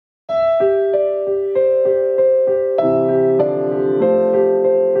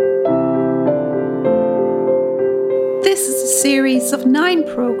series of 9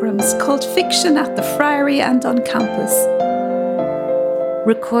 programmes called Fiction at the FRIARY and on campus.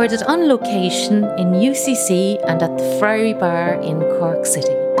 Recorded on location in UCC and at the FRIARY Bar in Cork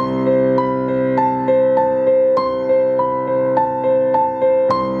City.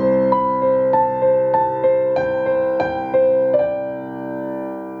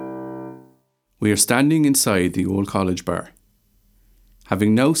 We are standing inside the old college bar.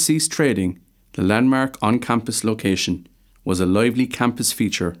 Having now ceased trading, the landmark on-campus location was a lively campus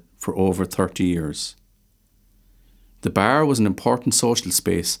feature for over 30 years. The bar was an important social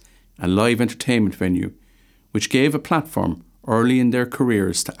space and live entertainment venue, which gave a platform early in their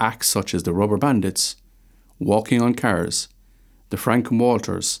careers to acts such as the Rubber Bandits, Walking on Cars, the Frank and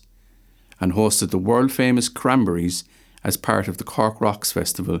Walters, and hosted the world-famous Cranberries as part of the Cork Rocks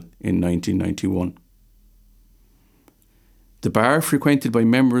Festival in 1991. The bar, frequented by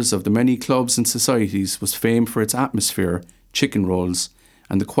members of the many clubs and societies, was famed for its atmosphere, chicken rolls,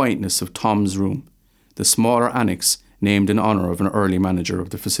 and the quietness of Tom's Room, the smaller annex named in honour of an early manager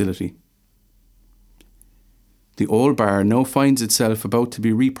of the facility. The old bar now finds itself about to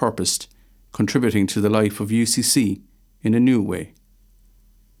be repurposed, contributing to the life of UCC in a new way.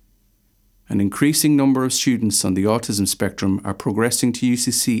 An increasing number of students on the autism spectrum are progressing to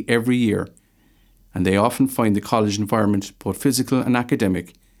UCC every year, and they often find the college environment, both physical and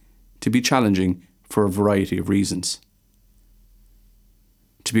academic, to be challenging for a variety of reasons.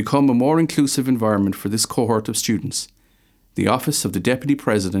 To become a more inclusive environment for this cohort of students, the Office of the Deputy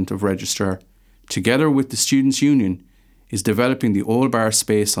President of Registrar, together with the Students' Union, is developing the Old Bar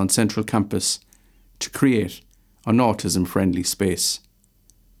space on Central Campus to create an autism-friendly space.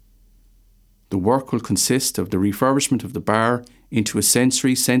 The work will consist of the refurbishment of the bar into a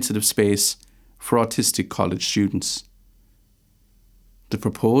sensory-sensitive space for autistic college students. The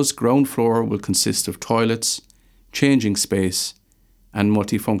proposed ground floor will consist of toilets, changing space, and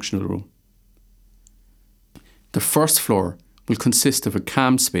multifunctional room. The first floor will consist of a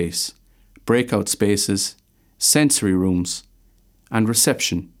cam space, breakout spaces, sensory rooms, and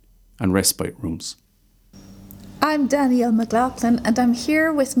reception and respite rooms. I'm Danielle McLaughlin and I'm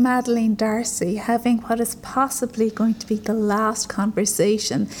here with Madeleine D'Arcy having what is possibly going to be the last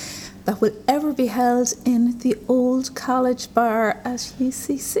conversation that will ever be held in the old college bar at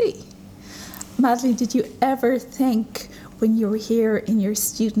UCC. Madeleine, did you ever think when you were here in your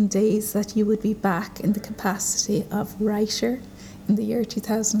student days that you would be back in the capacity of writer in the year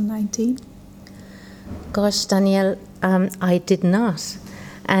 2019? Gosh, Danielle, I did not.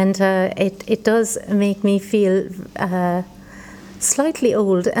 And it does make me feel slightly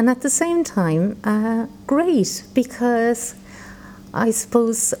old and at the same time great, because I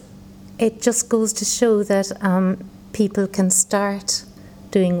suppose it just goes to show that people can start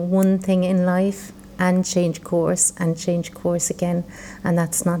doing one thing in life and change course again, and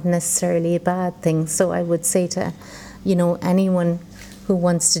that's not necessarily a bad thing. So I would say to, anyone who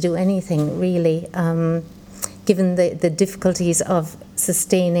wants to do anything really, given the difficulties of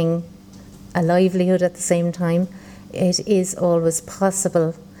sustaining a livelihood at the same time, it is always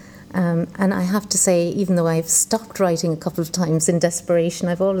possible. And I have to say, even though I've stopped writing a couple of times in desperation,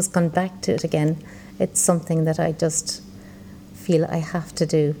 I've always gone back to it again. It's something that I just feel I have to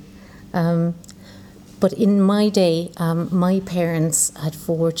do. But in my day, my parents had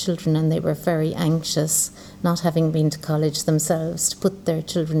 4 children and they were very anxious, not having been to college themselves, to put their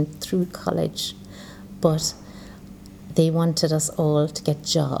children through college. But they wanted us all to get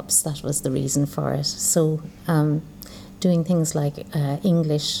jobs. That was the reason for it. So doing things like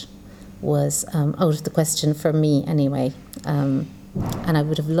English was out of the question for me anyway. And I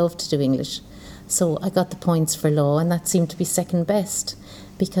would have loved to do English. So I got the points for law, and that seemed to be second best,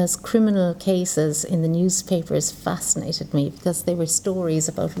 because criminal cases in the newspapers fascinated me, because they were stories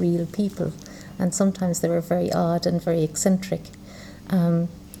about real people, and sometimes they were very odd and very eccentric.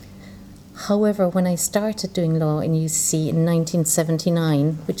 However, when I started doing law in UCC in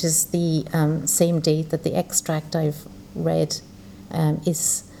 1979, which is the same date that the extract I've read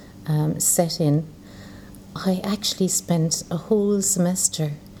is set in, I actually spent a whole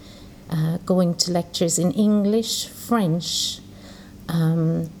semester going to lectures in English, French,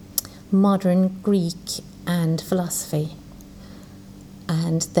 modern Greek and philosophy.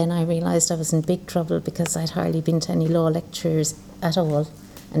 And then I realised I was in big trouble, because I'd hardly been to any law lectures at all.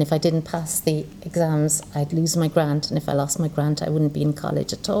 And if I didn't pass the exams, I'd lose my grant. And if I lost my grant, I wouldn't be in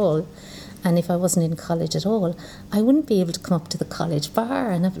college at all. And if I wasn't in college at all, I wouldn't be able to come up to the college bar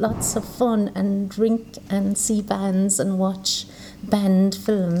and have lots of fun and drink and see bands and watch banned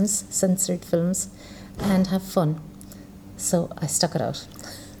films, censored films, and have fun. So I stuck it out.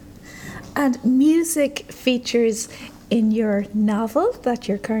 And music features in your novel that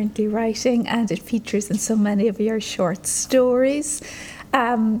you're currently writing, and it features in so many of your short stories.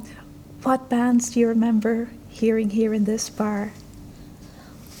 What bands do you remember hearing here in this bar?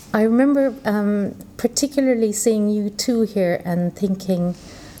 I remember particularly seeing U2 here and thinking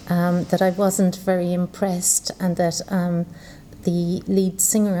that I wasn't very impressed, and that the lead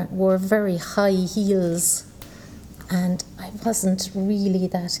singer wore very high heels, and I wasn't really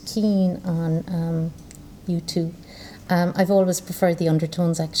that keen on U2. I've always preferred the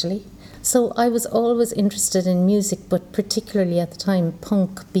Undertones, actually. So I was always interested in music, but particularly at the time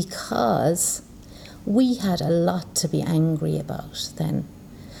punk, because we had a lot to be angry about then.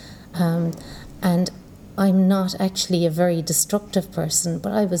 And I'm not actually a very destructive person,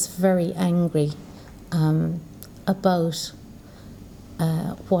 but I was very angry about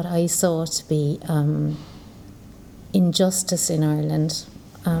what I saw to be injustice in Ireland.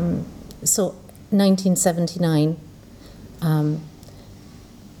 So 1979,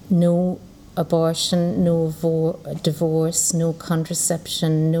 no abortion, no divorce, no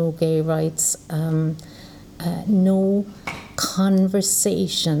contraception, no gay rights, no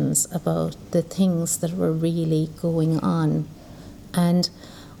conversations about the things that were really going on. And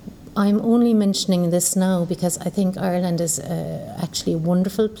I'm only mentioning this now because I think Ireland is actually a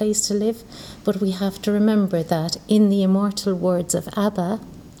wonderful place to live, but we have to remember that, in the immortal words of ABBA,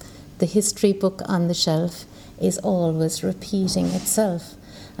 the history book on the shelf is always repeating itself.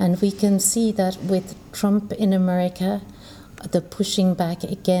 And we can see that with Trump in America, the pushing back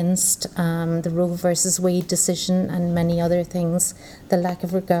against the Roe versus Wade decision and many other things, the lack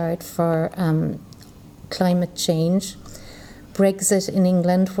of regard for climate change, Brexit in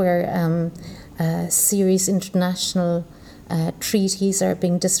England, where serious international treaties are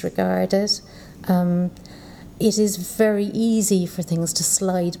being disregarded. It is very easy for things to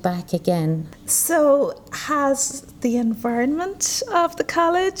slide back again. So has the environment of the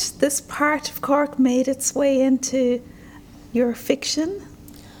college, this part of Cork, made its way into your fiction?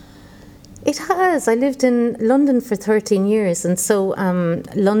 It has. I lived in London for 13 years, and so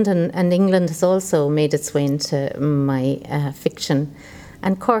London and England has also made its way into my fiction.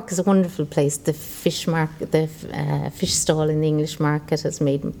 And Cork is a wonderful place. The fish stall in the English market has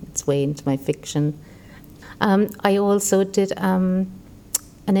made its way into my fiction. I also did an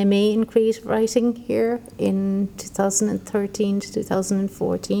MA in creative writing here in 2013 to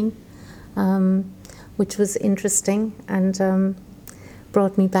 2014, which was interesting and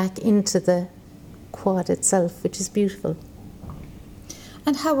brought me back into the quad itself, which is beautiful.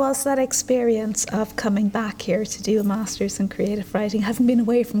 And how was that experience of coming back here to do a master's in creative writing, having been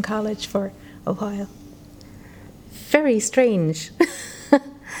away from college for a while? Very strange,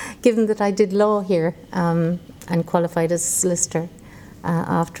 given that I did law here and qualified as a solicitor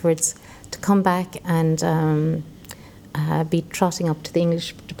afterwards. To come back and be trotting up to the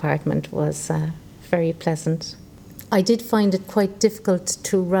English department was very pleasant. I did find it quite difficult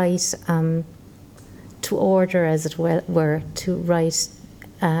to write, to order, as it were, to write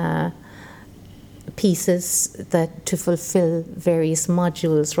pieces that to fulfill various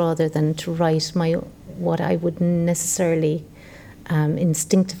modules rather than to write what I would necessarily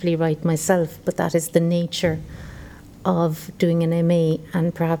instinctively write myself. But that is the nature of doing an MA,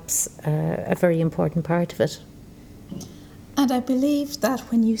 and perhaps a very important part of it. And I believe that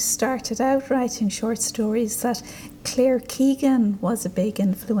when you started out writing short stories, that Claire Keegan was a big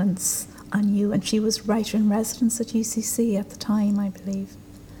influence on you, and she was writer-in-residence at UCC at the time, I believe.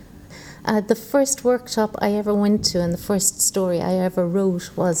 The first workshop I ever went to and the first story I ever wrote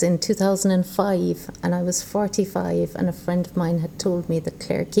was in 2005, and I was 45, and a friend of mine had told me that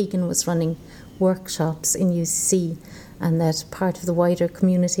Claire Keegan was running workshops in UCC and that part of the wider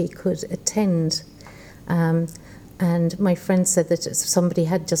community could attend. And my friend said that somebody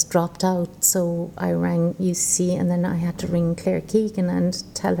had just dropped out, so I rang UCC, and then I had to ring Claire Keegan and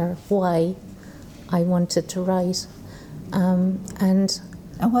tell her why I wanted to write. And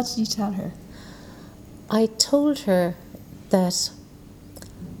what did you tell her? I told her that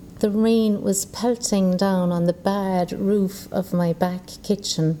the rain was pelting down on the bad roof of my back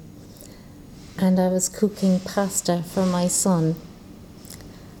kitchen, and I was cooking pasta for my son,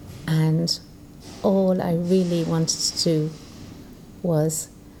 and all I really wanted to do was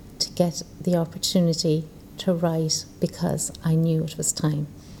to get the opportunity to write because I knew it was time.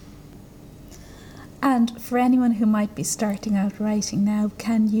 And for anyone who might be starting out writing now,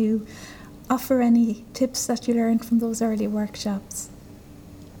 can you offer any tips that you learned from those early workshops?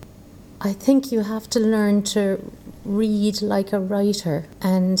 I think you have to learn to read like a writer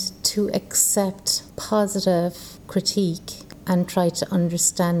and to accept positive critique and try to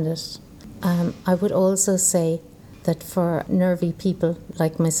understand it. I would also say that for nervy people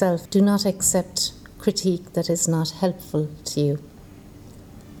like myself, do not accept critique that is not helpful to you,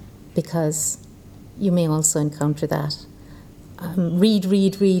 because you may also encounter that. Read.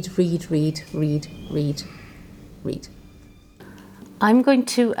 I'm going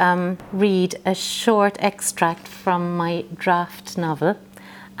to read a short extract from my draft novel.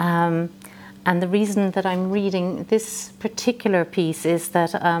 And the reason that I'm reading this particular piece is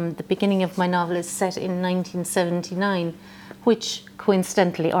that the beginning of my novel is set in 1979, which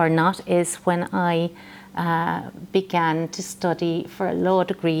coincidentally or not is when I began to study for a law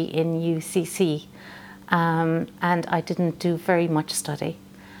degree in UCC. And I didn't do very much study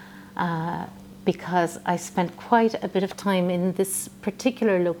because I spent quite a bit of time in this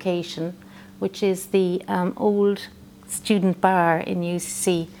particular location, which is the old student bar in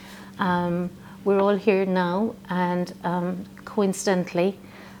UCC. We're all here now, and coincidentally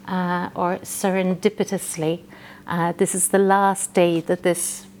or serendipitously, this is the last day that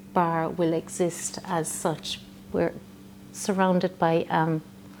this bar will exist as such. We're surrounded by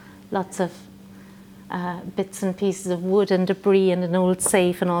lots of bits and pieces of wood and debris and an old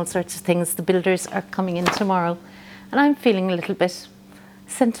safe and all sorts of things. The builders are coming in tomorrow, and I'm feeling a little bit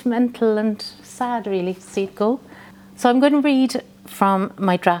sentimental and sad really to see it go. So I'm going to read from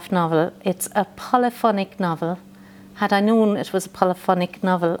my draft novel. It's a polyphonic novel. Had I known it was a polyphonic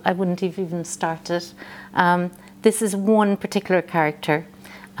novel, I wouldn't have even started. This is one particular character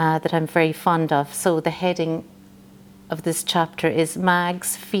that I'm very fond of. So the heading of this chapter is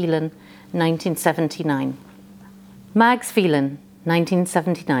Mag's Feelin', 1979. Mag's Feelin',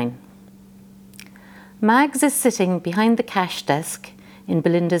 1979. Mags is sitting behind the cash desk in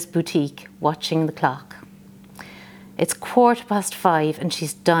Belinda's boutique, watching the clock. It's 5:15 and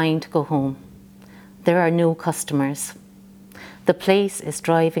she's dying to go home. There are no customers. The place is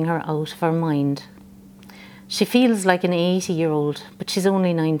driving her out of her mind. She feels like an 80-year-old, but she's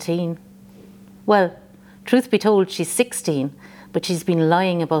only 19. Well, truth be told, she's 16, but she's been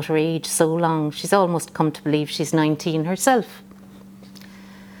lying about her age so long, she's almost come to believe she's 19 herself.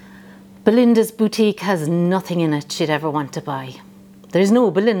 Belinda's boutique has nothing in it she'd ever want to buy. There's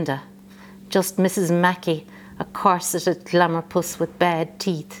no Belinda, just Mrs. Mackey, a corseted glamour puss with bad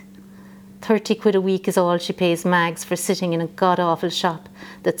teeth. 30 quid a week is all she pays Mags for sitting in a god-awful shop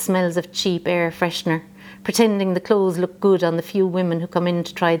that smells of cheap air freshener, pretending the clothes look good on the few women who come in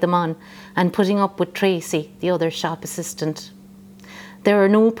to try them on, and putting up with Tracy, the other shop assistant. There are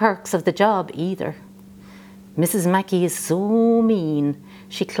no perks of the job either. Mrs. Mackey is so mean.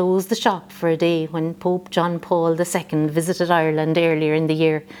 She closed the shop for a day when Pope John Paul II visited Ireland earlier in the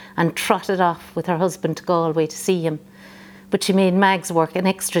year and trotted off with her husband to Galway to see him. But she made Mags work an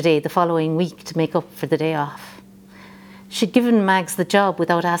extra day the following week to make up for the day off. She'd given Mags the job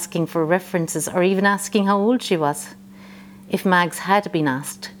without asking for references or even asking how old she was. If Mags had been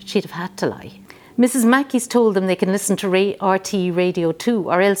asked, she'd have had to lie. Mrs. Mackey's told them they can listen to RT Radio 2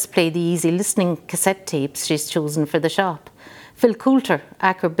 or else play the easy listening cassette tapes she's chosen for the shop. Phil Coulter,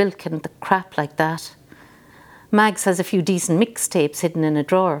 Acker Bilk and the crap like that. Mags has a few decent mixtapes hidden in a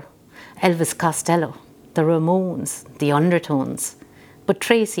drawer. Elvis Costello, the Ramones, the Undertones. But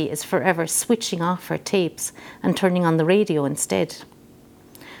Tracy is forever switching off her tapes and turning on the radio instead.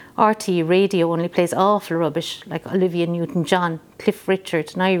 RT Radio only plays awful rubbish like Olivia Newton-John, Cliff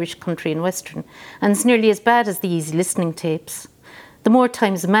Richard and Irish country and western, and it's nearly as bad as the easy listening tapes. The more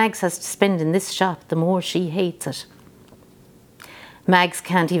times Mags has to spend in this shop, the more she hates it. Mags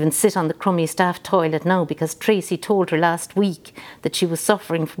can't even sit on the crummy staff toilet now because Tracy told her last week that she was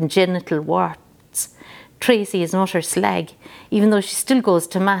suffering from genital warts. Tracy is an utter slag, even though she still goes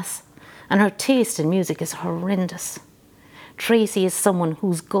to mass, and her taste in music is horrendous. Tracy is someone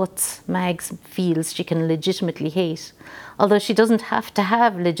whose guts Mags feels she can legitimately hate, although she doesn't have to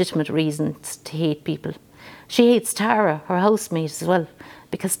have legitimate reasons to hate people. She hates Tara, her housemate, as well,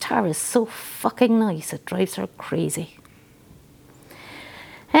 because Tara is so fucking nice it drives her crazy.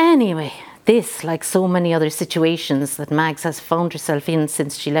 Anyway, this, like so many other situations that Mags has found herself in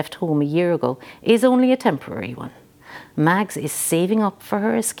since she left home a year ago, is only a temporary one. Mags is saving up for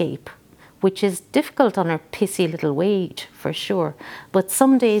her escape, which is difficult on her pissy little wage, for sure, but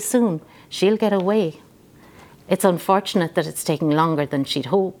someday soon she'll get away. It's unfortunate that it's taking longer than she'd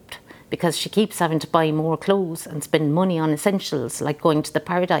hoped, because she keeps having to buy more clothes and spend money on essentials like going to the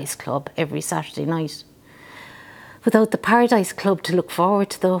Paradise Club every Saturday night. Without the Paradise Club to look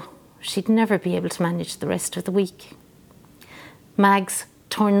forward to, though, she'd never be able to manage the rest of the week. Mags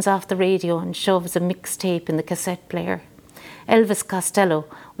turns off the radio and shoves a mixtape in the cassette player. Elvis Costello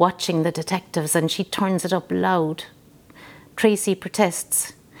watching the detectives, and she turns it up loud. Tracy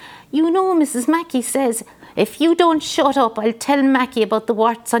protests. "You know, Mrs. Mackey says If you don't shut up, I'll tell Mackie about the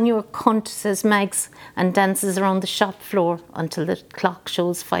warts on your cunt, says Mags, and dances around the shop floor until the clock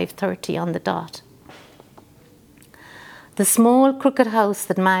shows 5:30 on the dot. The small crooked house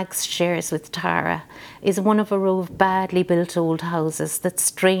that Mags shares with Tara is one of a row of badly built old houses that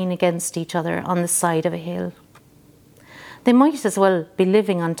strain against each other on the side of a hill. They might as well be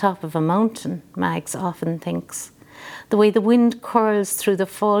living on top of a mountain, Mags often thinks, the way the wind curls through the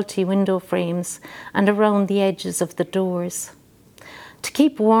faulty window frames and around the edges of the doors. To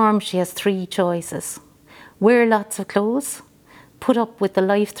keep warm, she has 3 choices: wear lots of clothes, put up with the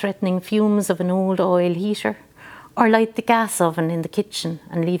life-threatening fumes of an old oil heater, or light the gas oven in the kitchen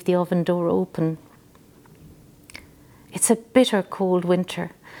and leave the oven door open. It's a bitter cold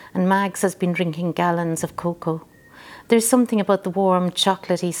winter, and Mags has been drinking gallons of cocoa. There's something about the warm,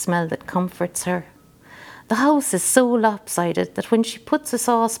 chocolatey smell that comforts her. The house is so lopsided that when she puts a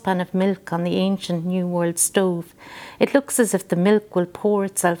saucepan of milk on the ancient New World stove, it looks as if the milk will pour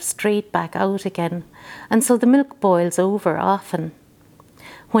itself straight back out again, and so the milk boils over often.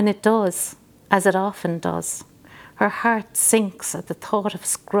 When it does, as it often does, her heart sinks at the thought of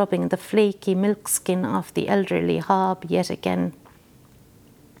scrubbing the flaky milk skin off the elderly hob yet again.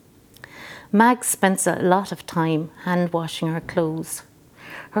 Mag spends a lot of time hand-washing her clothes.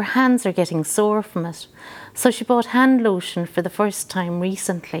 Her hands are getting sore from it, so she bought hand lotion for the first time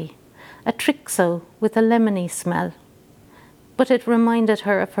recently, a Trixo with a lemony smell. But it reminded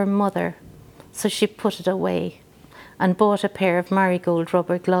her of her mother, so she put it away and bought a pair of marigold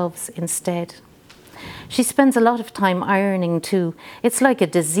rubber gloves instead. She spends a lot of time ironing too. It's like a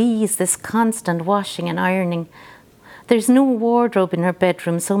disease, this constant washing and ironing. There's no wardrobe in her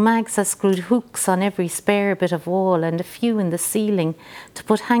bedroom, so Mags has screwed hooks on every spare bit of wall and a few in the ceiling to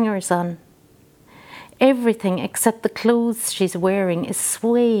put hangers on. Everything except the clothes she's wearing is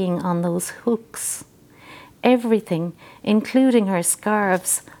swaying on those hooks. Everything, including her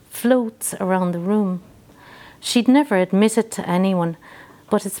scarves, floats around the room. She'd never admit it to anyone,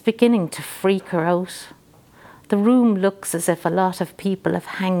 but it's beginning to freak her out. The room looks as if a lot of people have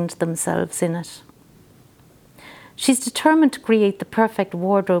hanged themselves in it. She's determined to create the perfect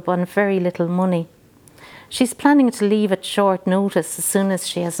wardrobe on very little money. She's planning to leave at short notice as soon as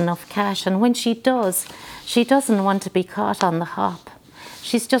she has enough cash, and when she does, she doesn't want to be caught on the hop.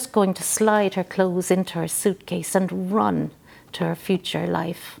 She's just going to slide her clothes into her suitcase and run to her future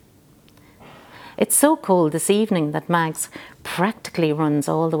life. It's so cold this evening that Mags practically runs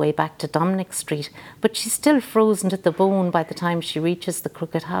all the way back to Dominic Street, but she's still frozen to the bone by the time she reaches the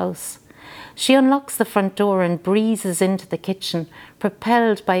crooked house. She unlocks the front door and breezes into the kitchen,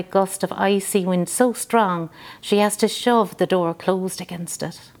 propelled by a gust of icy wind so strong she has to shove the door closed against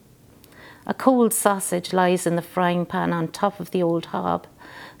it. A cold sausage lies in the frying pan on top of the old hob,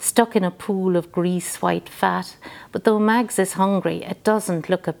 stuck in a pool of grease-white fat, but though Mags is hungry, it doesn't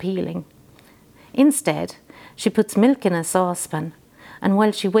look appealing. Instead, she puts milk in a saucepan, and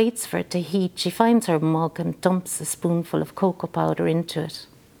while she waits for it to heat, she finds her mug and dumps a spoonful of cocoa powder into it.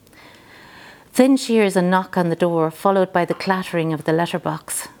 Then she hears a knock on the door, followed by the clattering of the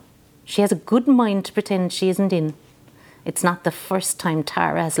letterbox. She has a good mind to pretend she isn't in. It's not the first time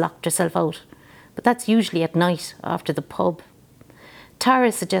Tara has locked herself out, but that's usually at night after the pub.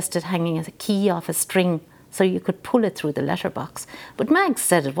 Tara suggested hanging a key off a string so you could pull it through the letterbox, but Mags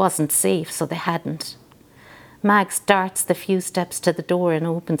said it wasn't safe, so they hadn't. Mags darts the few steps to the door and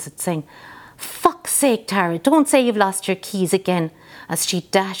opens it, saying, "Fuck's sake, Tara, don't say you've lost your keys again," as she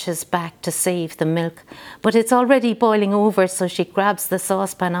dashes back to save the milk. But it's already boiling over, so she grabs the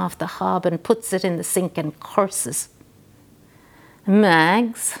saucepan off the hob and puts it in the sink and curses.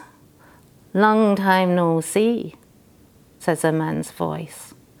 "Mags, long time no see," says a man's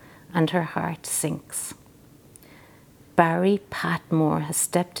voice, and her heart sinks. Barry Patmore has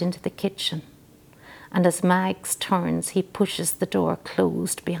stepped into the kitchen, and as Mags turns, he pushes the door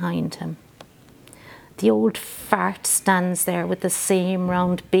closed behind him. The old fart stands there with the same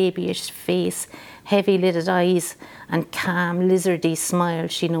round babyish face, heavy-lidded eyes, and calm, lizardy smile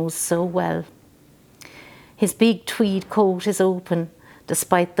she knows so well. His big tweed coat is open,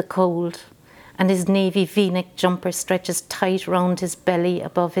 despite the cold, and his navy v-neck jumper stretches tight round his belly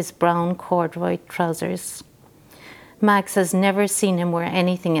above his brown corduroy trousers. Mags has never seen him wear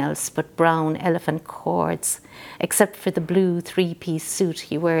anything else but brown elephant cords, except for the blue 3-piece suit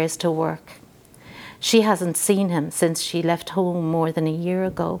he wears to work. She hasn't seen him since she left home more than a year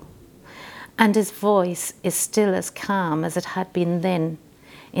ago, and his voice is still as calm as it had been then,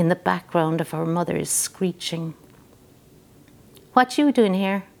 in the background of her mother's screeching. "What you doing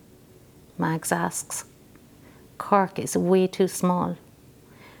here?" Mags asks. Cork is way too small.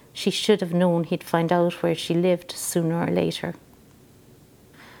 She should have known he'd find out where she lived sooner or later.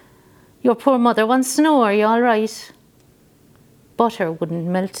 Your poor mother wants to know, are you all right? Butter wouldn't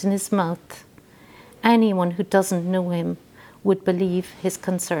melt in his mouth. Anyone who doesn't know him would believe his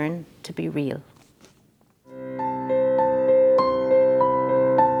concern to be real.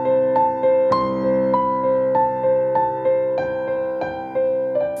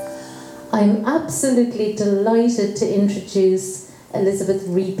 I'm absolutely delighted to introduce Elisabeth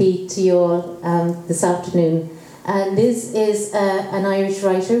Reapy to you all this afternoon. Liz is an Irish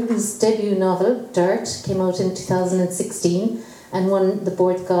writer whose debut novel, Dirt, came out in 2016 and won the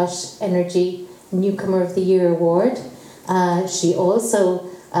Bord Gáis Energy Newcomer of the Year award. She also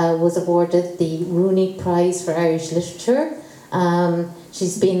was awarded the Rooney Prize for Irish Literature.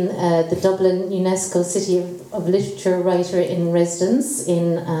 She's been the Dublin UNESCO City of Literature Writer in Residence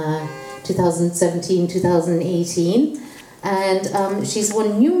in 2017-2018. And she's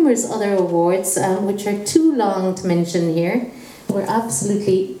won numerous other awards, which are too long to mention here. We're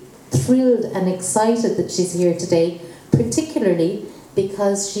absolutely thrilled and excited that she's here today, particularly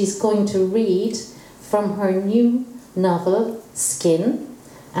because she's going to read from her new novel, Skin.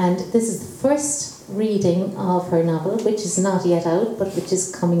 And this is the first reading of her novel, which is not yet out, but which is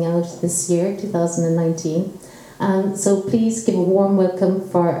coming out this year, 2019. So please give a warm welcome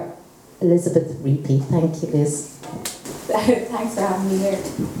for Elisabeth Reapy. Thank you, Liz. Thanks for having me here.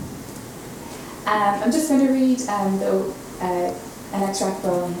 I'm just going to read an extract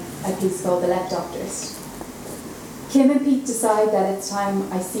from a piece called The Leptopterist. Kim and Pete decide that it's time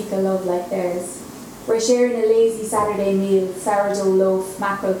I seek a love like theirs. We're sharing a lazy Saturday meal, sourdough loaf,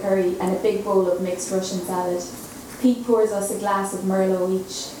 mackerel curry and a big bowl of mixed Russian salad. Pete pours us a glass of Merlot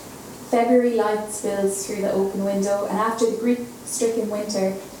each. February light spills through the open window, and after the grief-stricken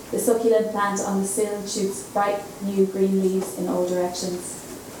winter, the succulent plant on the sill shoots bright new green leaves in all directions.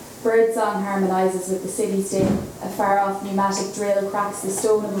 Birdsong harmonises with the city's din. A far-off pneumatic drill cracks the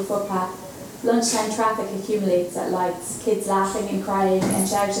stone of a footpath. Lunchtime traffic accumulates at lights, kids laughing and crying and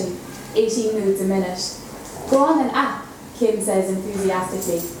shouting, 18 moods a minute. Go on then, Kim says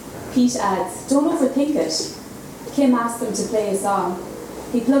enthusiastically. Pete adds, don't overthink it. Kim asks him to play a song.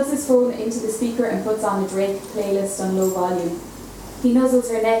 He plugs his phone into the speaker and puts on a Drake playlist on low volume. He nuzzles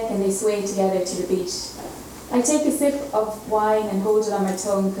her neck and they sway together to the beat. I take a sip of wine and hold it on my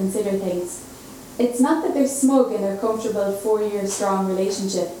tongue, consider things. It's not that they're smug in their comfortable 4-year strong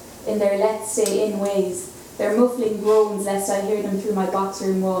relationship, in their let's stay in ways, their muffling groans lest I hear them through my box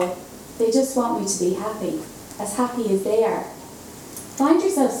room wall. They just want me to be happy as they are. Find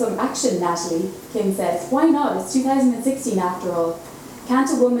yourself some action, Natalie, Kim says. Why not? It's 2016 after all.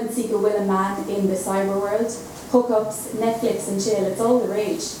 Can't a woman seek a willing man in the cyber world? Hookups, Netflix and chill, it's all the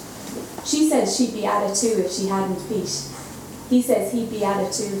rage. She says she'd be at it too if she hadn't Pete. He says he'd be at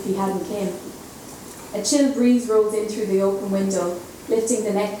it too if he hadn't Kim. A chill breeze rolls in through the open window, lifting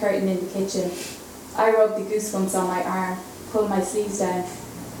the net curtain in the kitchen. I rub the goosebumps on my arm, pull my sleeves down.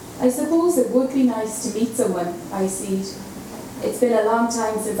 I suppose it would be nice to meet someone, I seed. It's been a long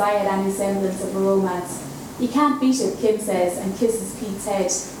time since I had any semblance of a romance. You can't beat it, Kim says, and kisses Pete's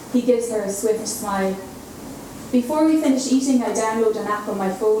head. He gives her a swift smile. Before we finish eating, I download an app on my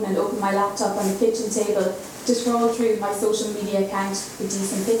phone and open my laptop on the kitchen table to scroll through my social media account for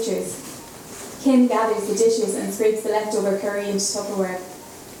decent pictures. Kim gathers the dishes and scrapes the leftover curry into Tupperware.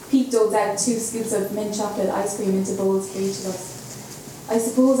 Pete doles out 2 scoops of mint chocolate ice cream into bowls for each of us. I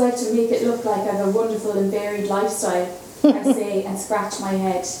suppose I have to make it look like I have a wonderful and varied lifestyle, I say and scratch my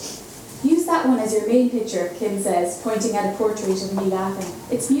head. Use that one as your main picture, Kim says, pointing at a portrait of me laughing.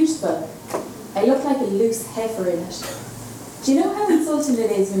 It's beautiful. I look like a loose heifer in it. Do you know how insulting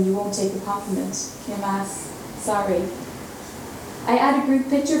it is when you won't take a compliment? Kim asks. Sorry. I add a group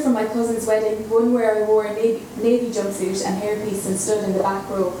picture from my cousin's wedding, one where I wore a navy jumpsuit and hairpiece and stood in the back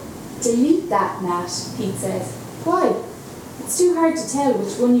row. Delete that, Nat, Pete says. Why? It's too hard to tell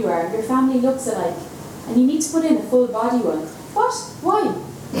which one you are. Your family looks alike. And you need to put in a full body one. What? Why?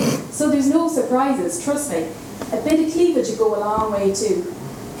 So there's no surprises, trust me. A bit of cleavage would go a long way too.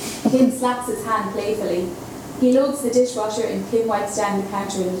 Kim slaps his hand playfully. He loads the dishwasher and Kim wipes down the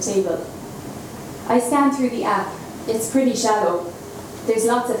counter and the table. I scan through the app. It's pretty shallow. There's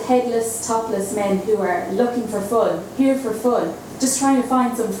lots of headless, topless men who are looking for fun, here for fun, just trying to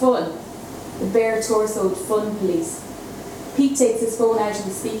find some fun. The bare-torsoed fun police. Pete takes his phone out of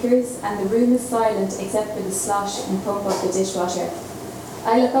the speakers and the room is silent except for the slosh and pump of the dishwasher.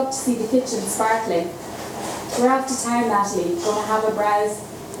 I look up to see the kitchen sparkling. We're off to town, Natalie. Gonna have a browse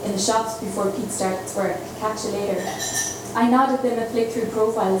in the shops before Pete starts work. Catch you later. I nod at them and flick through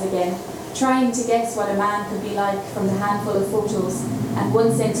profiles again. trying to guess what a man could be like from the handful of photos and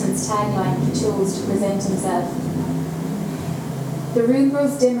one-sentence tagline he chose to present himself. The room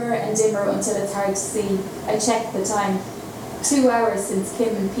grows dimmer and dimmer until it's hard to see. I checked the time. 2 hours since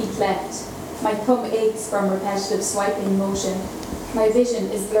Kim and Pete left. My thumb aches from repetitive swiping motion. My vision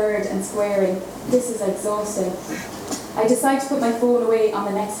is blurred and squaring. This is exhausting. I decide to put my phone away on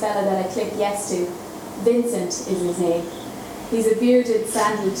the next fella that I click yes to. Vincent is his name. He's a bearded,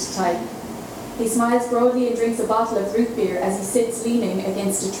 sandaled type. He smiles broadly and drinks a bottle of root beer as he sits leaning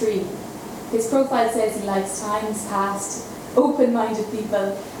against a tree. His profile says he likes times past, open-minded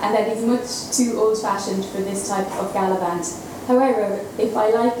people, and that he's much too old-fashioned for this type of gallivant. However, if I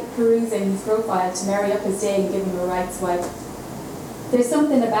like perusing his profile to marry up his day and give him a right swipe. There's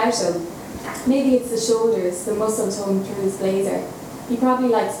something about him. Maybe it's the shoulders, the muscle tone through his blazer. He probably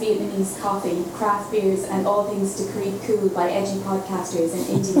likes Vietnamese coffee, craft beers, and all things decreed cool by edgy podcasters and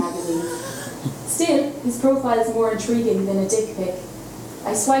indie magazines. Still, his profile is more intriguing than a dick pic.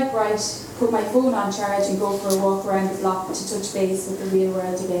 I swipe right, put my phone on charge and go for a walk around the block to touch base with the real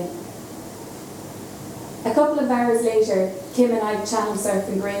world again. A couple of hours later, Kim and I channel surf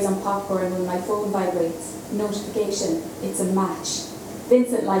and graze on popcorn when my phone vibrates. Notification, it's a match.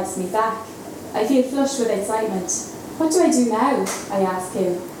 Vincent likes me back. I feel flushed with excitement. What do I do now? I ask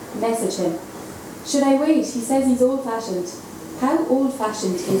him. Message him. Should I wait? He says he's old-fashioned. How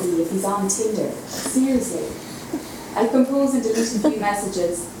old-fashioned is he if he's on Tinder? Seriously. I compose and delete a few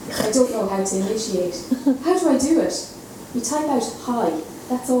messages. I don't know how to initiate. How do I do it? You type out hi.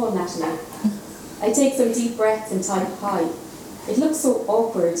 That's all, Natalie. I take some deep breaths and type hi. It looks so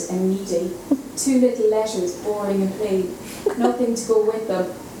awkward and needy. 2 little letters, boring and plain. Nothing to go with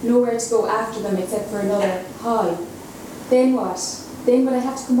them. Nowhere to go after them except for another hi. Then what? Then would I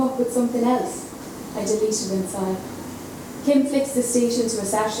have to come up with something else? I deleted inside. Kim flicks the station to a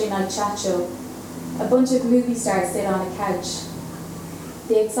Saturday night chat show. A bunch of movie stars sit on a couch.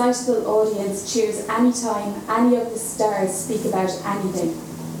 The excitable audience cheers any time any of the stars speak about anything.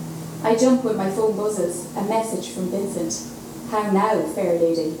 I jump when my phone buzzes. A message from Vincent. How now, fair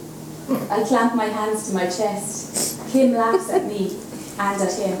lady? I clamp my hands to my chest. Kim laughs at me and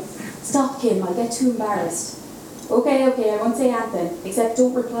at him. Stop, Kim, I'll get too embarrassed. Okay, I won't say anything, except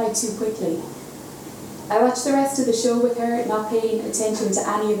don't reply too quickly. I watch the rest of the show with her, not paying attention to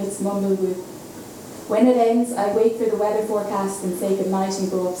any of its mumble-woo. When it ends, I wait for the weather forecast and say goodnight and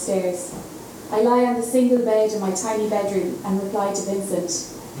go upstairs. I lie on the single bed in my tiny bedroom and reply to Vincent.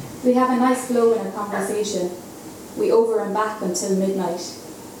 We have a nice flow in our conversation. We over and back until midnight.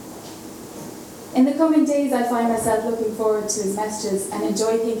 In the coming days, I find myself looking forward to his messages and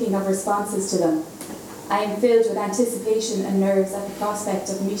enjoy thinking of responses to them. I am filled with anticipation and nerves at the prospect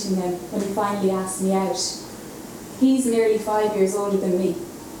of meeting him when he finally asks me out. He's nearly 5 years older than me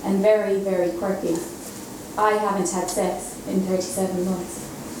and very, very quirky. I haven't had sex in 37 months.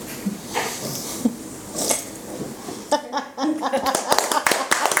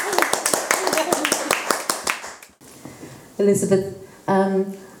 Elisabeth,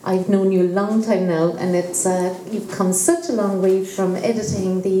 I've known you a long time now, and it's you've come such a long way from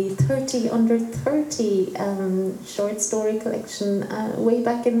editing the 30 Under 30 short story collection way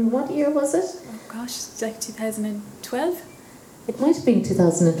back in, what year was it? Oh gosh, it's like 2012? It might have been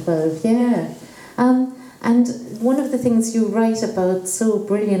 2012, yeah. And one of the things you write about so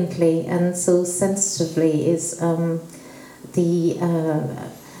brilliantly and so sensitively is the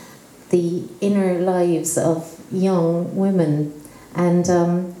inner lives of young women. And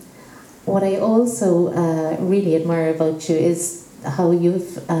what I also really admire about you is how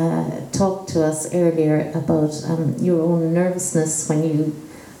you've talked to us earlier about your own nervousness when you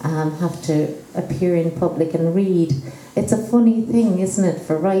have to appear in public and read. It's a funny thing, isn't it,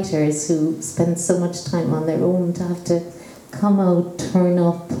 for writers who spend so much time on their own to have to come out, turn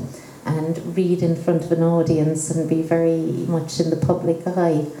up and read in front of an audience and be very much in the public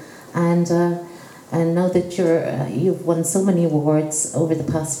eye. And now that you've won so many awards over the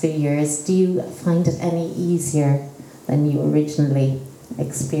past few years, do you find it any easier than you originally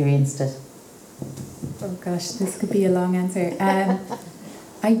experienced it? Oh gosh, this could be a long answer.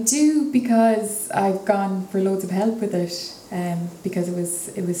 I do, because I've gone for loads of help with it, because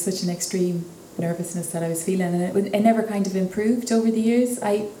it was such an extreme nervousness that I was feeling, and it never kind of improved over the years.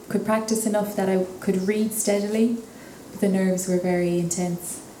 I could practice enough that I could read steadily, but the nerves were very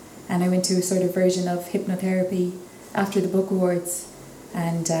intense. And I went to a sort of version of hypnotherapy after the book awards,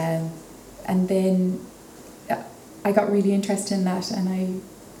 and then I got really interested in that, and I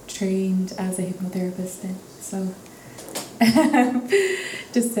trained as a hypnotherapist then. So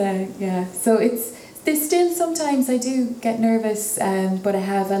So there's still sometimes I do get nervous, but I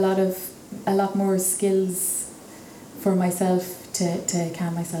have a lot of a lot more skills for myself to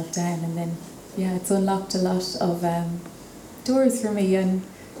calm myself down, and then it's unlocked a lot of doors for me and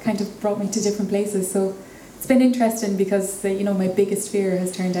kind of brought me to different places. So it's been interesting because my biggest fear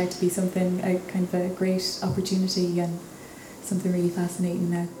has turned out to be something, a kind of a great opportunity and something really fascinating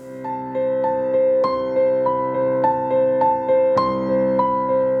now.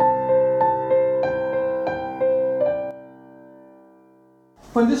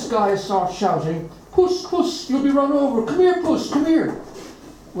 When this guy starts shouting, "Puss, puss, you'll be run over, come here, puss, come here."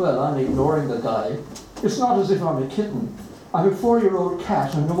 Well, I'm ignoring the guy. It's not as if I'm a kitten. I'm a 4-year-old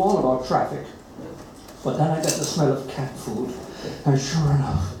cat and know all about traffic. But then I get the smell of cat food, and sure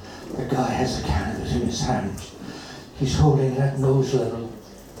enough, the guy has a can of it in his hand. He's holding it at nose level.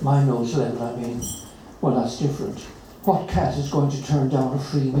 My nose level, I mean. Well, that's different. What cat is going to turn down a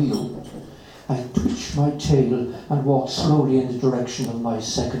free meal? I twitch my tail and walk slowly in the direction of my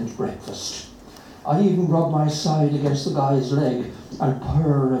second breakfast. I even rub my side against the guy's leg and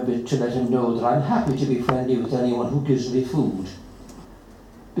purr a bit to let him know that I'm happy to be friendly with anyone who gives me food.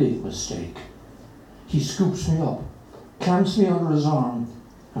 Big mistake. He scoops me up, clamps me under his arm,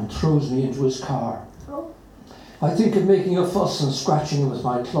 and throws me into his car. I think of making a fuss and scratching him with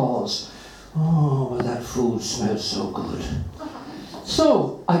my claws. Oh, but that food smells so good.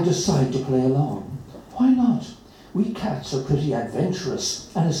 So I decide to play along. Why not? We cats are pretty adventurous,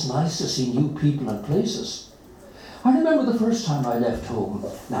 and it's nice to see new people and places. I remember the first time I left home.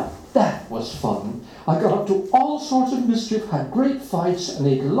 Now that was fun. I got up to all sorts of mischief, had great fights, and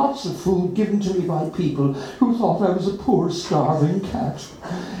ate lots of food given to me by people who thought I was a poor starving cat.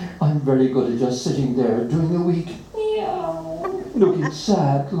 I'm very good at just sitting there doing a weak meow, looking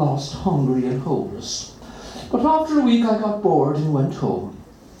sad, lost, hungry and homeless. But after a week I got bored and went home.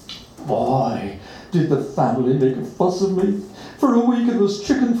 Boy, did the family make a fuss of me. For a week it was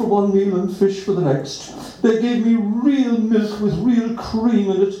chicken for one meal and fish for the next. They gave me real milk with real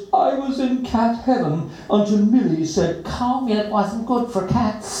cream in it. I was in cat heaven until Millie said cow milk wasn't good for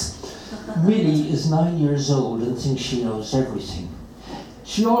cats. Millie is 9 years old and thinks she knows everything.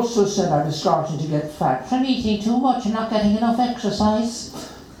 She also said I was starting to get fat from eating too much and not getting enough exercise.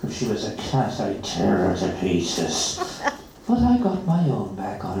 If she was a cat, I'd tear her to pieces. But I got my own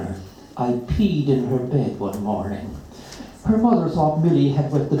back on her. I peed in her bed one morning. Her mother thought Millie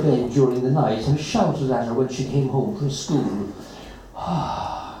had wet the bed during the night and shouted at her when she came home from school.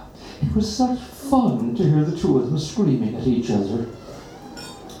 It was such fun to hear the two of them screaming at each other.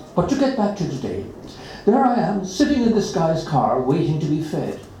 But to get back to today, there I am, sitting in this guy's car, waiting to be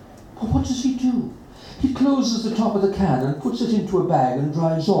fed. But what does he do? He closes the top of the can and puts it into a bag and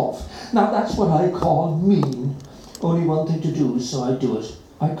drives off. Now that's what I call mean. Only one thing to do, so I do it.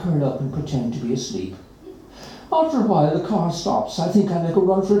 I curl up and pretend to be asleep. After a while, the car stops. I think I make a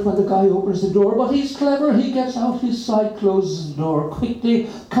run for it when the guy opens the door, but he's clever. He gets out his side, closes the door quickly,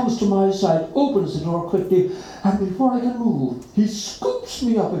 comes to my side, opens the door quickly, and before I can move, he scoops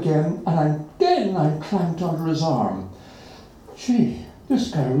me up again, and again I'm clamped under his arm. Gee,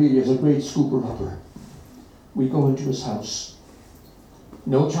 this guy really is a great scooper-upper. We go into his house.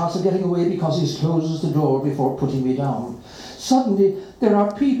 No chance of getting away because he closes the door before putting me down. Suddenly, there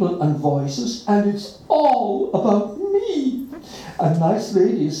are people and voices, and it's all about me. A nice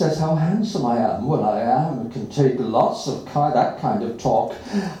lady says how handsome I am. Well, I am. It can take lots of that kind of talk.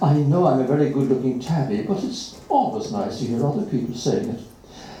 I know I'm a very good-looking tabby, but it's always nice to hear other people saying it.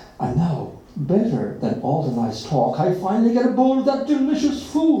 And now, better than all the nice talk, I finally get a bowl of that delicious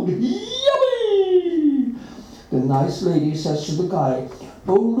food. Yummy! The nice lady says to the guy,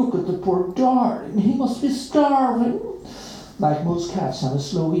 "Oh, look at the poor darling. He must be starving." Like most cats, I'm a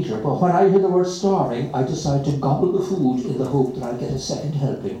slow eater, but when I hear the word starving, I decide to gobble the food in the hope that I'll get a second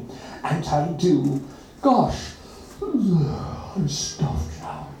helping. And I do. Gosh, I'm stuffed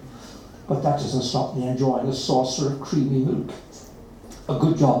now. But that doesn't stop me enjoying a saucer of creamy milk. A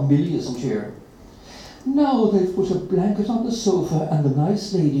good job Millie isn't here. Now they've put a blanket on the sofa and the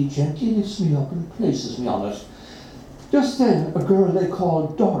nice lady gently lifts me up and places me on it. Just then, a girl they call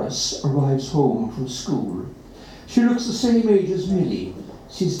Doris arrives home from school. She looks the same age as Millie.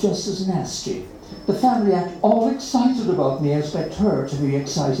 She's just as nasty. The family act all excited about me and expect her to be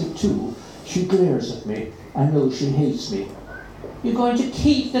excited too. She glares at me. I know she hates me. "You going to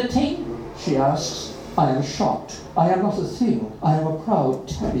keep the thing?" she asks. I am shocked. I am not a thing. I am a proud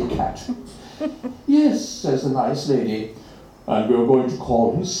tabby cat. "Yes," says the nice lady. "And we're going to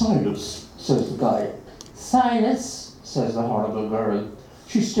call him Silas," says the guy. "Silas," says the horrible girl.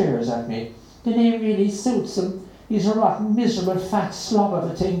 She stares at me. "The name really suits him. He's a rotten, miserable, fat slob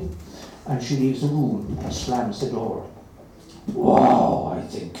of a thing." And she leaves the room and slams the door. Wow, I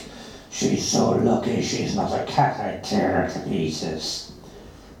think. She's so lucky she's not a cat. I'd tear her to pieces.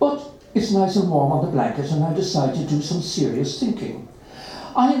 But it's nice and warm on the blanket, and I decide to do some serious thinking.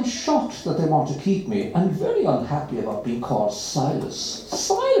 I am shocked that they want to keep me, and very unhappy about being called Silas.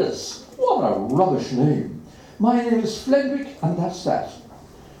 Silas! What a rubbish name. My name is Flendrick, and that's that.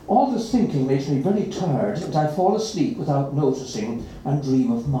 All this thinking makes me very tired, and I fall asleep without noticing and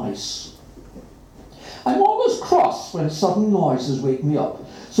dream of mice. I'm always cross when sudden noises wake me up,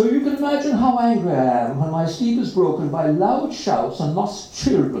 so you can imagine how angry I am when my sleep is broken by loud shouts and lost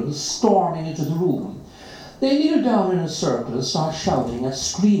children storming into the room. They kneel down in a circle and start shouting and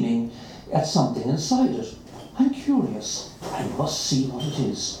screaming at something inside it. I'm curious. I must see what it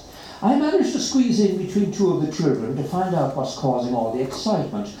is. I managed to squeeze in between two of the children to find out what's causing all the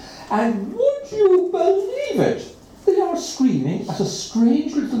excitement. And would you believe it? They are screaming at a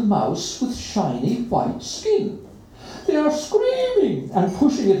strange little mouse with shiny white skin. They are screaming and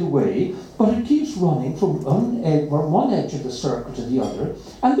pushing it away, but it keeps running from one edge of the circle to the other,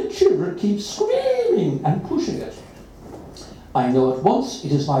 and the children keep screaming and pushing it. I know at once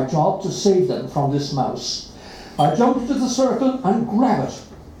it is my job to save them from this mouse. I jump into the circle and grab it.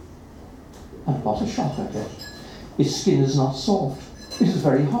 And what a shock I get. Its skin is not soft. It is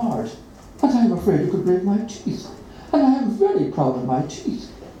very hard, and I am afraid it could break my teeth. And I am very proud of my teeth.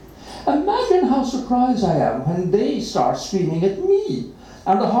 Imagine how surprised I am when they start screaming at me,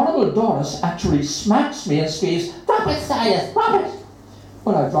 and the horrible Doris actually smacks me and screams, "Drop it, Silas, drop it!"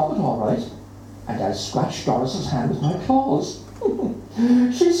 But I drop it all right, and I scratch Doris's hand with my claws.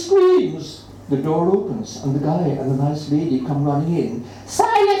 She screams. The door opens, and the guy and the nice lady come running in.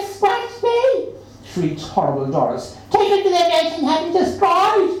 "Silas scratched me!" shrieks horrible Doris. "Take it to the vet and have him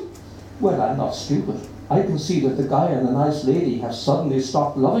destroyed!" Well, I'm not stupid. I can see that the guy and the nice lady have suddenly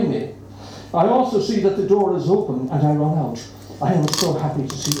stopped loving me. I also see that the door is open, and I run out. I am so happy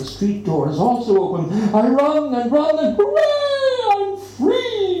to see the street door is also open. I run, and hooray, I'm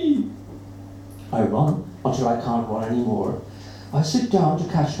free! I run until I can't run anymore. I sit down to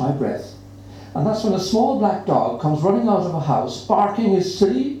catch my breath, and that's when a small black dog comes running out of a house, barking his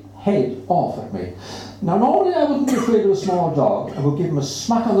silly head off at me. Now, normally I wouldn't be afraid of a small dog. I would give him a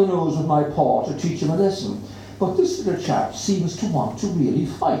smack on the nose with my paw to teach him a lesson. But this little chap seems to want to really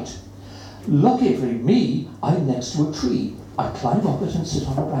fight. Lucky for me, I'm next to a tree. I climb up it and sit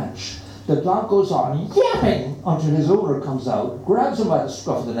on a branch. The dog goes on yapping until his owner comes out, grabs him by the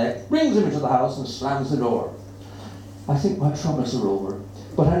scruff of the neck, brings him into the house and slams the door. I think my troubles are over,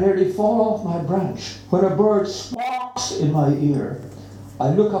 but I nearly fall off my branch when a bird squawks in my ear. I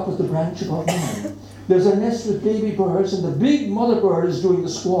look up at the branch above mine. There's a nest with baby birds, and the big mother bird is doing the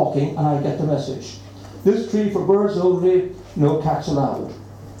squawking, and I get the message. This tree for birds only, no cats allowed.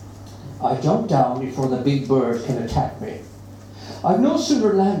 I jump down before the big bird can attack me. I've no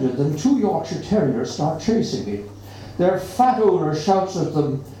sooner landed than two Yorkshire Terriers start chasing me. Their fat owner shouts at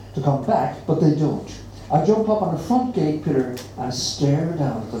them to come back, but they don't. I jump up on a front gate pillar and stare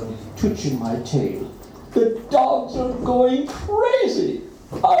down at them, twitching my tail. The dogs are going crazy.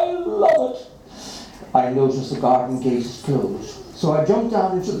 I love it. I notice the garden gate is closed, so I jump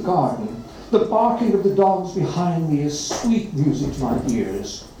down into the garden. The barking of the dogs behind me is sweet music to my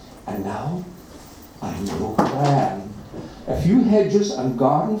ears. And now, I know who I am. A few hedges and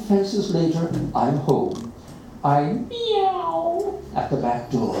garden fences later, I'm home. I meow at the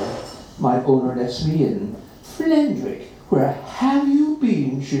back door. My owner lets me in. "Flendrick, where have you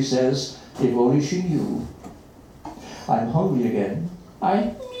been?" she says, if only she knew. I'm hungry again.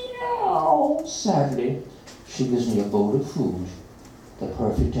 I meow sadly. She gives me a bowl of food. The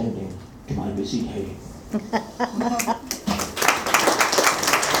perfect ending to my busy day.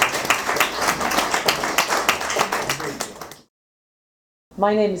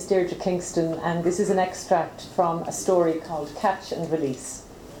 My name is Deirdre Kingston, and this is an extract from a story called Catch and Release.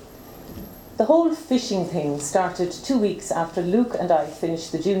 The whole fishing thing started 2 weeks after Luke and I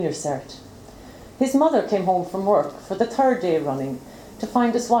finished the junior cert. His mother came home from work for the third day running to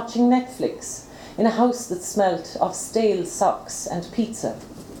find us watching Netflix in a house that smelt of stale socks and pizza.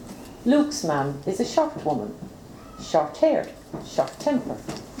 Luke's mum is a short woman. Short hair, short temper,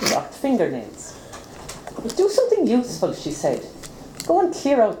 short fingernails. "But do something useful," she said. "Go and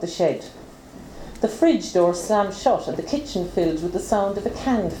clear out the shed." The fridge door slammed shut and the kitchen filled with the sound of a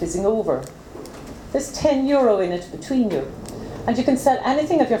can fizzing over. "There's €10 in it between you, and you can sell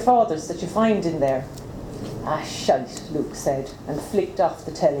anything of your father's that you find in there." "Ah, shite," Luke said, and flicked off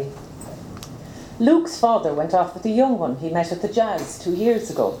the telly. Luke's father went off with a young one he met at the jazz 2 years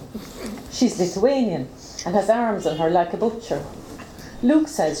ago. She's Lithuanian and has arms on her like a butcher. Luke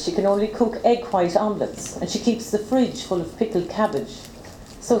says she can only cook egg white omelettes, and she keeps the fridge full of pickled cabbage.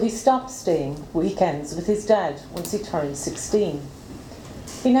 So he stopped staying weekends with his dad once he turned 16.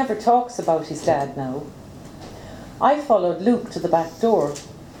 He never talks about his dad now. I followed Luke to the back door.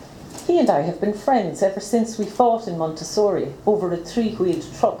 He and I have been friends ever since we fought in Montessori over a 3-wheeled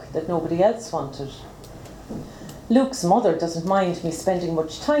truck that nobody else wanted. Luke's mother doesn't mind me spending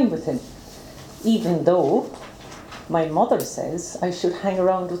much time with him, even though my mother says I should hang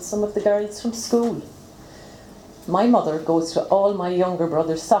around with some of the girls from school. My mother goes to all my younger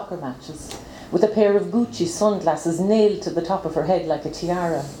brother's soccer matches with a pair of Gucci sunglasses nailed to the top of her head like a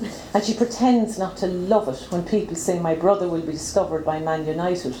tiara, and she pretends not to love it when people say my brother will be discovered by Man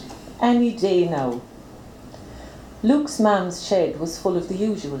United any day now. Luke's mam's shed was full of the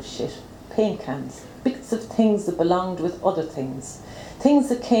usual shit, paint cans, bits of things that belonged with other things, things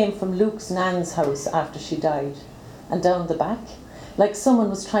that came from Luke's nan's house after she died. And down the back, like someone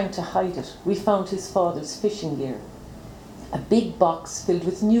was trying to hide it, we found his father's fishing gear. A big box filled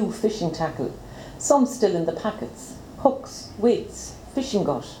with new fishing tackle, some still in the packets, hooks, weights, fishing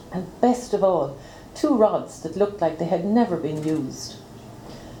gut, and best of all, 2 rods that looked like they had never been used.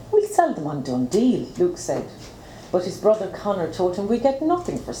 "We'll sell them on Dundee," Luke said, but his brother Connor told him we get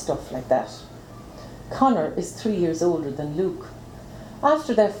nothing for stuff like that. Connor is 3 years older than Luke.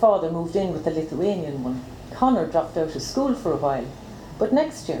 After their father moved in with the Lithuanian one, Connor dropped out of school for a while, but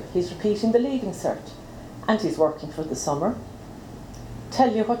next year he's repeating the leaving cert, and he's working for the summer.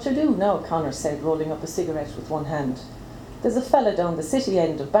 "Tell you what you do now," Connor said, rolling up a cigarette with one hand. "There's a fella down the city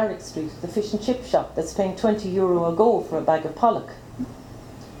end of Barrack Street, the fish and chip shop, that's paying €20 a go for a bag of pollock."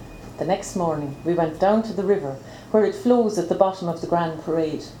 The next morning we went down to the river where it flows at the bottom of the Grand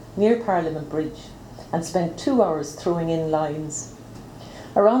Parade, near Parliament Bridge, and spent 2 hours throwing in lines.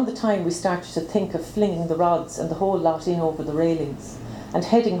 Around the time we started to think of flinging the rods and the whole lot in over the railings, and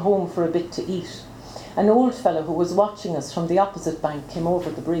heading home for a bit to eat, an old fellow who was watching us from the opposite bank came over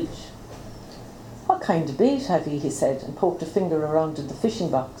the bridge. "What kind of bait have ye?" he said, and poked a finger around in the fishing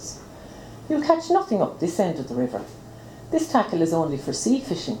box. "You'll catch nothing up this end of the river. This tackle is only for sea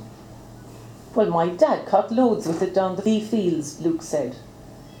fishing." "Well, my dad caught loads with it down the fields," Luke said.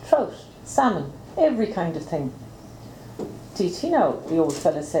 "Trout, salmon, every kind of thing." "Did he now?" the old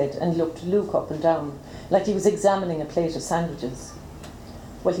fellow said, and looked Luke up and down, like he was examining a plate of sandwiches.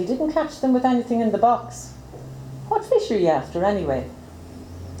 "Well, he didn't catch them with anything in the box. What fish are you after, anyway?"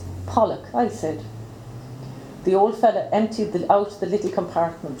 "Pollock," I said. The old fellow emptied out the little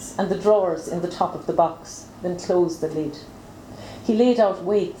compartments and the drawers in the top of the box, then closed the lid. He laid out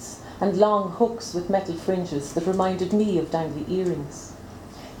weights and long hooks with metal fringes that reminded me of dangly earrings.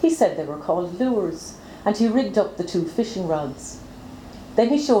 He said they were called lures, and he rigged up the 2 fishing rods. Then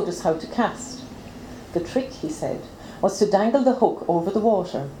he showed us how to cast. The trick, he said, was to dangle the hook over the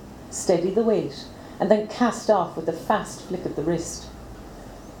water, steady the weight, and then cast off with a fast flick of the wrist.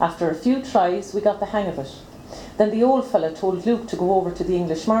 After a few tries, we got the hang of it. Then the old fellow told Luke to go over to the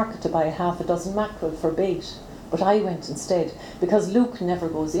English market to buy 6 mackerel for bait, but I went instead, because Luke never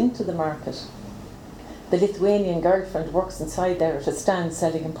goes into the market. The Lithuanian girlfriend works inside there at a stand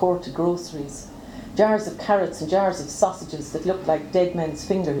selling imported groceries. Jars of carrots and jars of sausages that looked like dead men's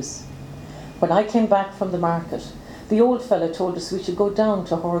fingers. When I came back from the market, the old fellow told us we should go down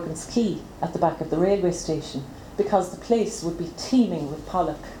to Horgan's Quay at the back of the railway station, because the place would be teeming with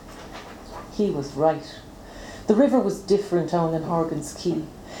pollock. He was right. The river was different down in Horgan's Quay.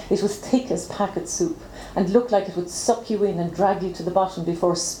 It was thick as packet soup, and looked like it would suck you in and drag you to the bottom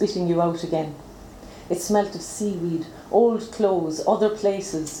before spitting you out again. It smelt of seaweed, old clothes, other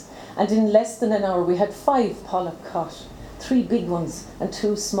places, and in less than an hour we had 5 pollock caught, 3 big ones and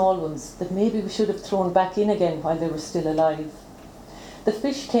 2 small ones that maybe we should have thrown back in again while they were still alive. The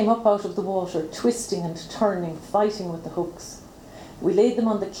fish came up out of the water, twisting and turning, fighting with the hooks. We laid them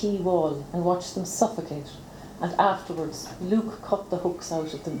on the quay wall and watched them suffocate, and afterwards Luke cut the hooks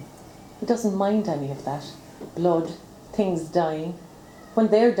out of them. He doesn't mind any of that. Blood, things dying. When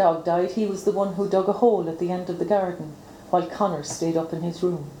their dog died, he was the one who dug a hole at the end of the garden, while Connor stayed up in his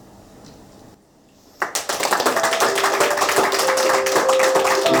room.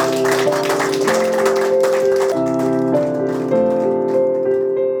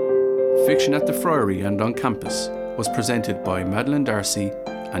 Fiction at the Friary and on campus was presented by Madeleine D'Arcy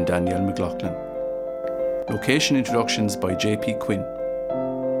and Danielle McLaughlin. Location introductions by JP Quinn.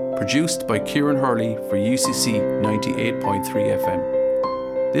 Produced by Kieran Hurley for UCC 98.3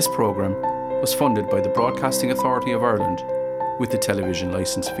 FM. This programme was funded by the Broadcasting Authority of Ireland with the television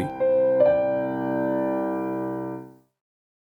licence fee.